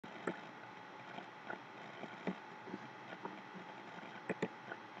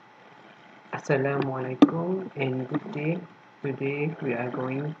Assalamualaikum and good day. Today we are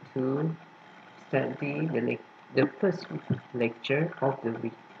going to study the first lecture of the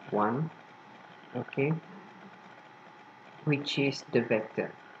week 1, okay, which is the vector.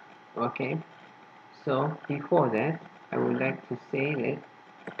 Okay, so before that I would like to say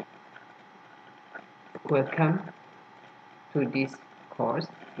that welcome to this course,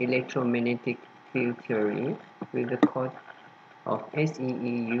 Electromagnetic Field Theory, with the code of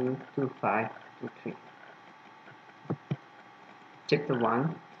SEEU 2523. Chapter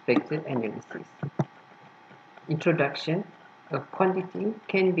 1, Vector Analysis. Introduction. A quantity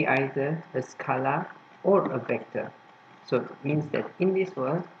can be either a scalar or a vector. So it means that in this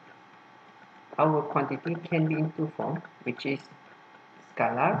world, our quantity can be in two forms, which is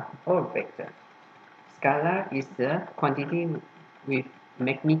scalar or vector. Scalar is the quantity with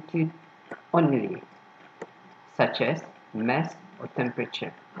magnitude only, such as mass or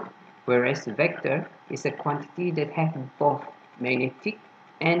temperature, whereas vector is a quantity that has both magnetic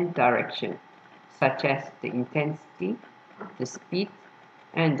and direction, such as the intensity, the speed,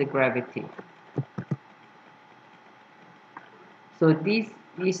 and the gravity. So this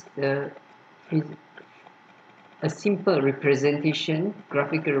is a simple representation,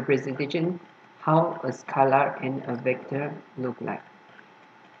 graphical representation, how a scalar and a vector look like.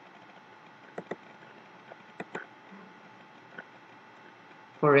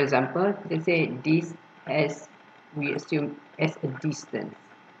 For example, let's say this as we assume as a distance.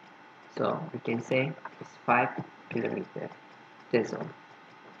 So we can say it's 5 kilometers. That's all.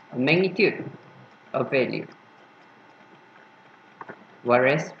 A magnitude, a value.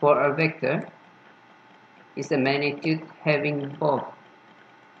 Whereas for a vector, it's a magnitude having both.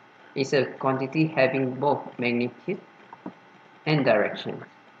 It's a quantity having both magnitude and direction.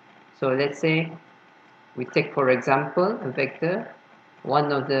 So let's say we take for example a vector.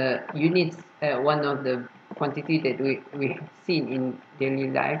 One of the units, one of the quantity that we have seen in daily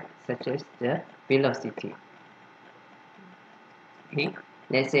life, such as the velocity. Okay,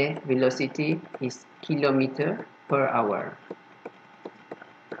 let's say velocity is kilometer per hour.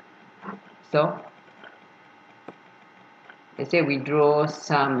 So let's say we draw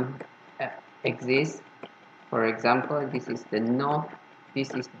some axis. For example, this is the north, this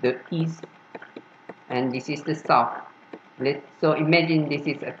is the east, and this is the south. So imagine this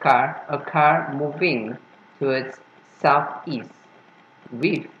is a car moving towards southeast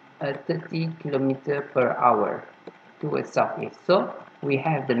with a 30 km per hour towards southeast. So we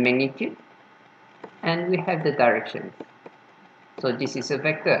have the magnitude and we have the direction. So this is a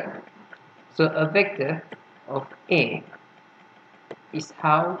vector. So a vector of A is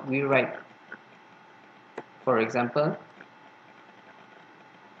how we write. For example,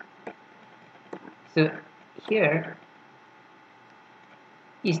 so here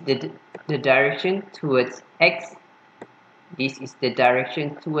is the direction towards X, this is the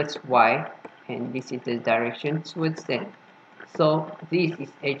direction towards Y, and this is the direction towards Z. So this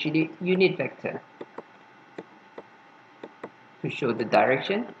is actually unit vector to show the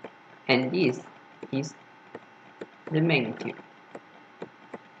direction, and this is the magnitude.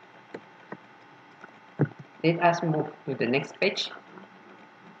 Let us move to the next page.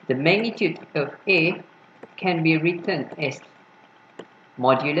 The magnitude of A can be written as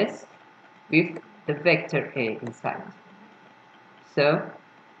modulus with the vector A inside. So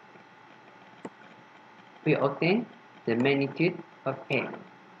we obtain the magnitude of A.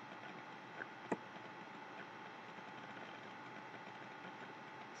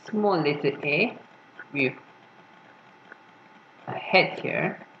 Small letter a with a head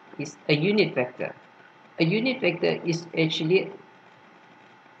here is a unit vector. A unit vector is actually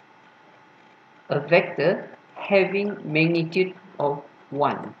a vector having magnitude of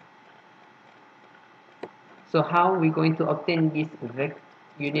 1. So how are we going to obtain this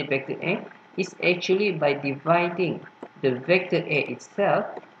unit vector A? Is actually by dividing the vector A itself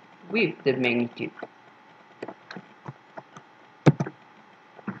with the magnitude.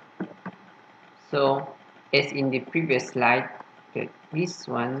 So as in the previous slide, this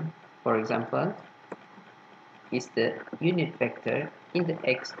one, for example, is the unit vector in the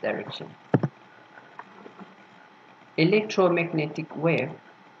X direction. Electromagnetic wave,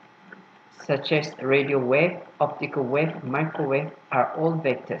 such as radio wave, optical wave, microwave, are all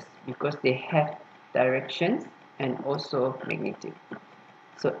vectors because they have directions and also magnitude.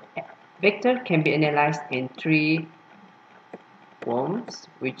 So vector can be analyzed in 3 forms,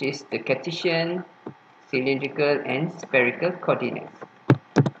 which is the Cartesian, cylindrical, and spherical coordinates.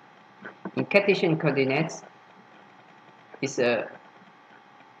 In Cartesian coordinates, the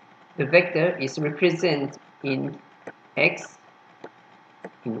vector is represented in X,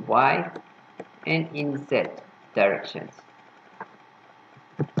 in Y, and in Z directions.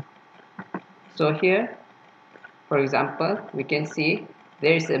 So here, for example, we can see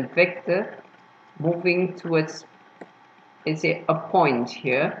there is a vector moving towards, let's say, a point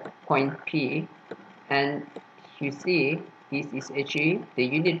here, point P, and you see this is actually the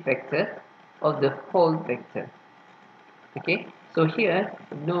unit vector of the whole vector. Okay, so here,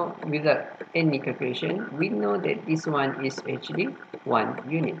 no, without any calculation, we know that this one is actually 1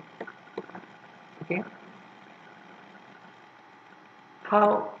 unit. Okay,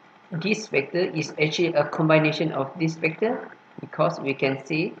 how this vector is actually a combination of this vector, because we can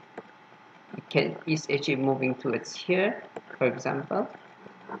see is actually moving towards here, for example,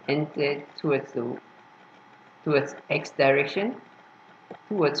 and then towards x direction,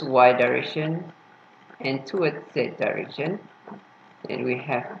 towards y direction, and towards z direction. Then we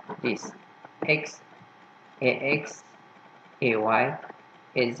have this x, ax, ay,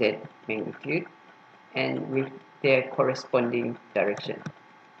 az magnitude, and with their corresponding direction.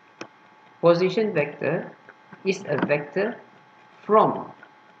 Position vector is a vector from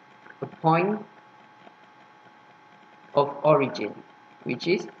a point of origin, which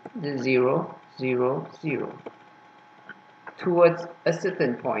is the 0, 0, 0, towards a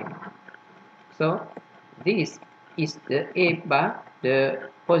certain point. So this is the A bar, the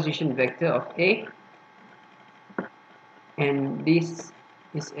position vector of A, and this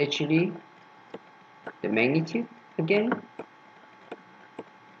is actually the magnitude again,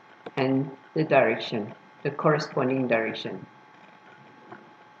 and the direction, the corresponding direction.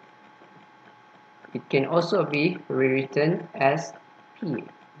 It can also be rewritten as P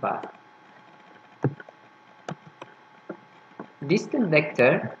bar. Distance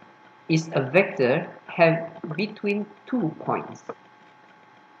vector is a vector have between 2 points.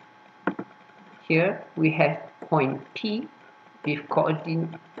 Here we have point P with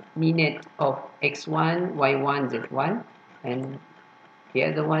coordinate of x1, y1, z1, and the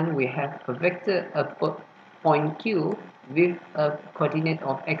other one we have a vector of point Q with a coordinate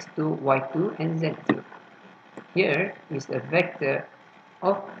of x2, y2, and z2. Here is a vector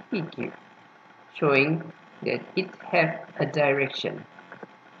of PQ, showing that it has a direction.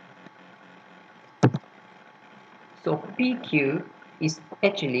 So PQ is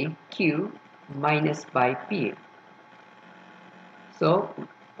actually Q minus by P. So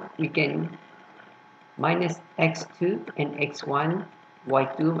we can minus x2 and x1,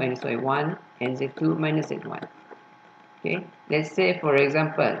 y2 minus y1, and z2 minus z1. Okay, let's say, for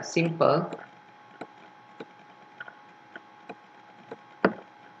example, simple.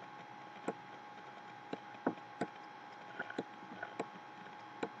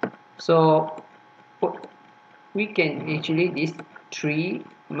 So we can actually this 3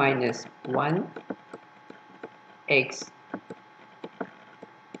 minus 1 x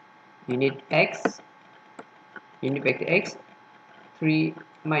unit vector x, 3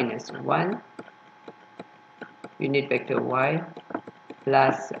 minus 1 unit vector y,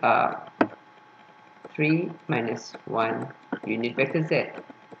 plus 3 minus 1 unit vector z.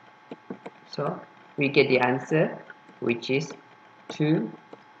 So we get the answer, which is 2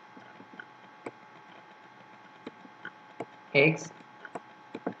 x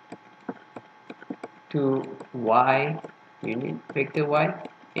to y unit vector y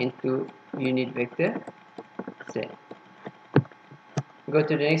into unit vector z. Go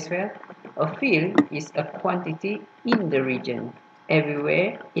to the next file. A field is a quantity in the region.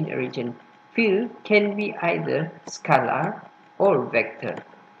 Everywhere in a region, field can be either scalar or vector.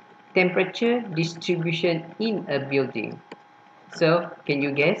 Temperature distribution in a building. So can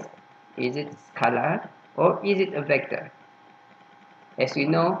you guess? Is it scalar or is it a vector? As we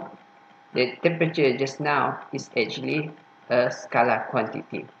know, the temperature just now is actually a scalar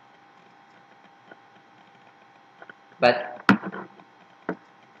quantity. But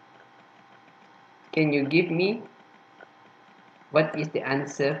can you give me what is the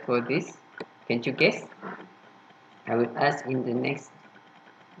answer for this? Can you guess? I will ask in the next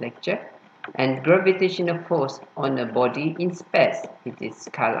lecture. And gravitational force on a body in space, it is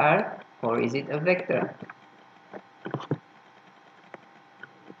scalar or is it a vector?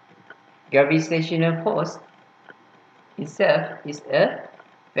 Gravitational force itself is a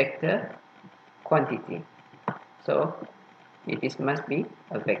vector quantity, so it must be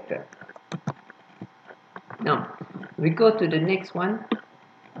a vector. Now we go to the next one,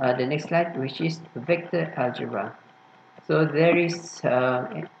 the next slide, which is vector algebra. So there is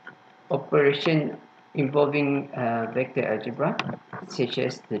operation involving vector algebra, such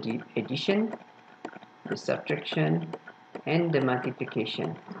as the addition, the subtraction, and the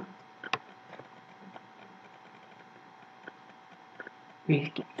multiplication.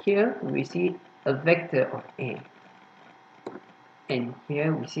 Here we see a vector of A, and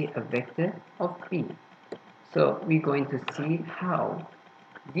here we see a vector of B. So we're going to see how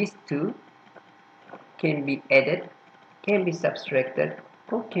these two can be added, can be subtracted,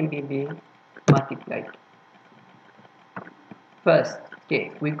 or can be multiplied. First,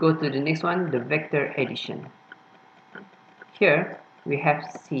 okay, we go to the next one, the vector addition. Here we have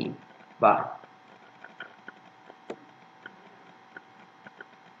C bar.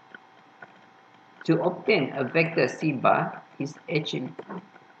 To obtain a vector C bar is actually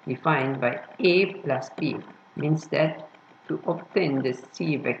defined by A plus B. Means that to obtain the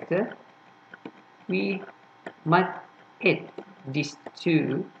C vector, we must add these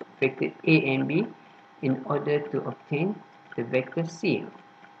two vectors A and B in order to obtain the vector C.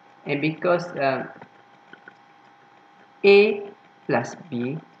 And because A plus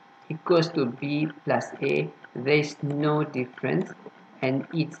B equals to B plus A, there is no difference, and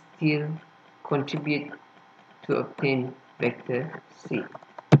it still contributes to obtain vector C.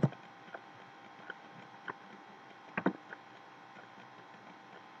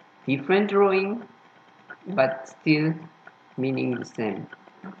 Different drawing, but still meaning the same.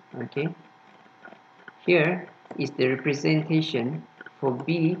 Okay, here is the representation for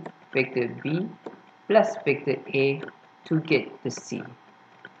B, vector B plus vector A to get the C.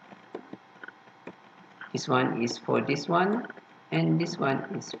 This one is for this one, and this one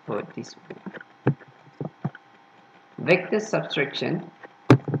is for this one. Vector subtraction.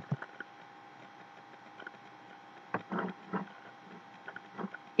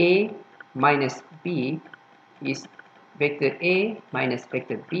 A minus B is vector A minus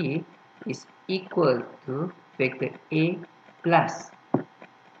vector B is equal to vector A plus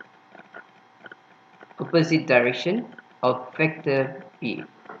opposite direction of vector B.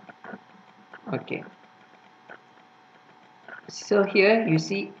 Okay. So here you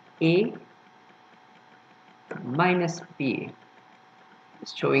see A minus B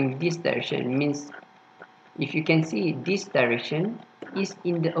showing this direction, means if you can see this direction is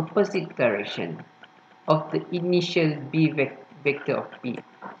in the opposite direction of the initial B vector of B.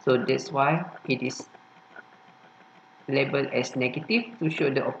 So that's why it is labeled as negative to show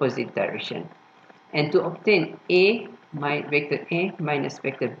the opposite direction. And to obtain A vector A minus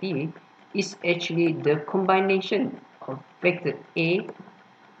vector B is actually the combination of vector A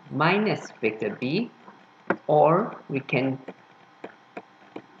minus vector B, or we can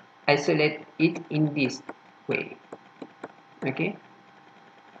isolate it in this way. Okay,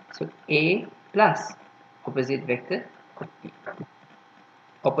 so A plus opposite vector of B,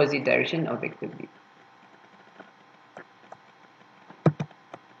 opposite direction of vector B.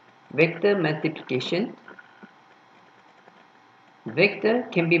 Vector multiplication. Vector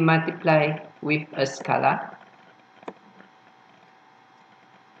can be multiplied with a scalar,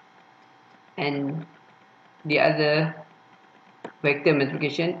 and the other vector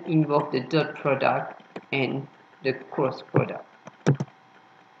multiplication involve the dot product and the cross product.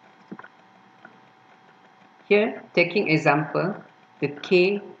 Here, taking example, the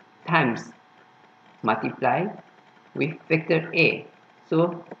k times multiply with vector A.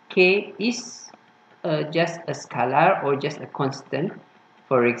 So k is just a scalar or just a constant.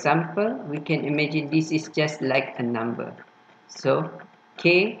 For example, we can imagine this is just like a number. So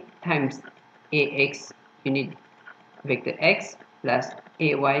k times ax unit vector x plus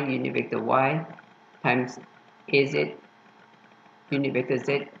ay unit vector y times az unit vector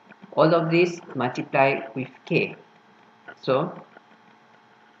z. All of this multiply with k. So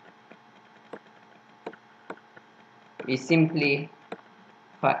it's simply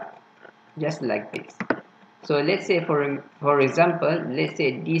just like this. So let's say for example, let's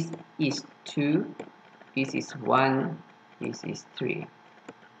say this is 2, this is 1, this is 3.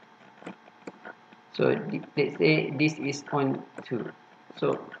 So let's say this is on 2.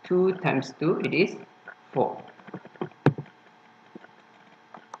 So 2 times 2, it is 4.